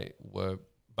say, we're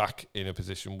back in a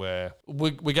position where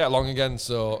we get along again.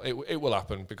 So it will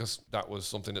happen, because that was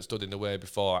something that stood in the way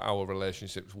before. Our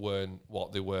relationships weren't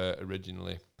what they were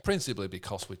originally, principally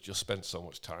because we just spent so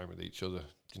much time with each other. Do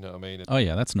you know what I mean? Oh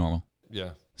yeah, that's normal.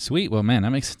 Yeah. Sweet. Well, man,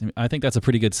 I think that's a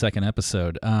pretty good second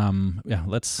episode.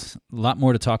 Let's a lot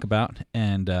more to talk about,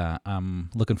 and I'm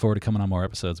looking forward to coming on more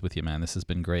episodes with you, man. This has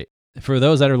been great. For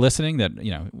those that are listening, that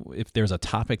if there's a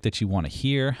topic that you want to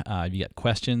hear, if you got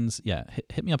questions,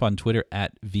 hit me up on Twitter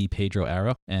at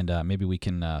 @VPedroArrow, and maybe we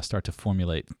can start to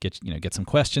formulate, get some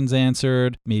questions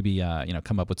answered, maybe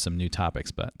come up with some new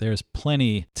topics. But there's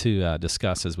plenty to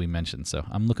discuss, as we mentioned. So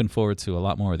I'm looking forward to a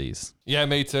lot more of these. Yeah,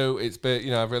 me too. It's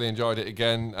been, I've really enjoyed it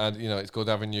again, and it's good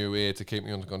having you here to keep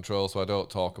me under control, so I don't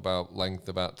talk about length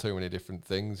about too many different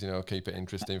things. Keep it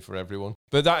interesting for everyone.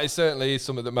 But that is certainly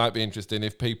something that might be interesting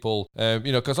if people,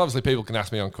 because obviously people can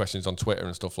ask me on questions on Twitter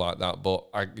and stuff like that, but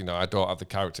I don't have the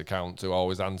character count to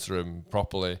always answer them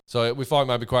properly. So we thought it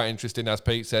might be quite interesting, as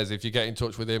Pete says, if you get in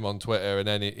touch with him on Twitter, and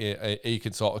then he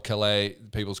can sort of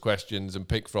collate people's questions and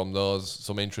pick from those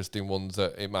some interesting ones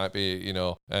that it might be,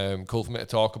 cool for me to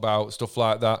talk about, stuff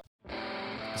like that.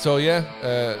 So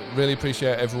really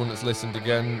appreciate everyone that's listened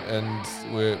again,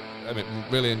 and we're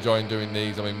really enjoying doing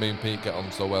these. I mean, me and Pete get on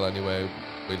so well anyway.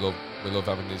 We love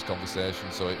having these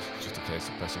conversations, so it's just a case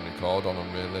of pressing record on them,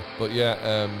 really. But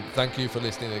thank you for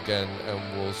listening again,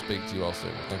 and we'll speak to you all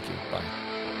soon. Thank you. Bye.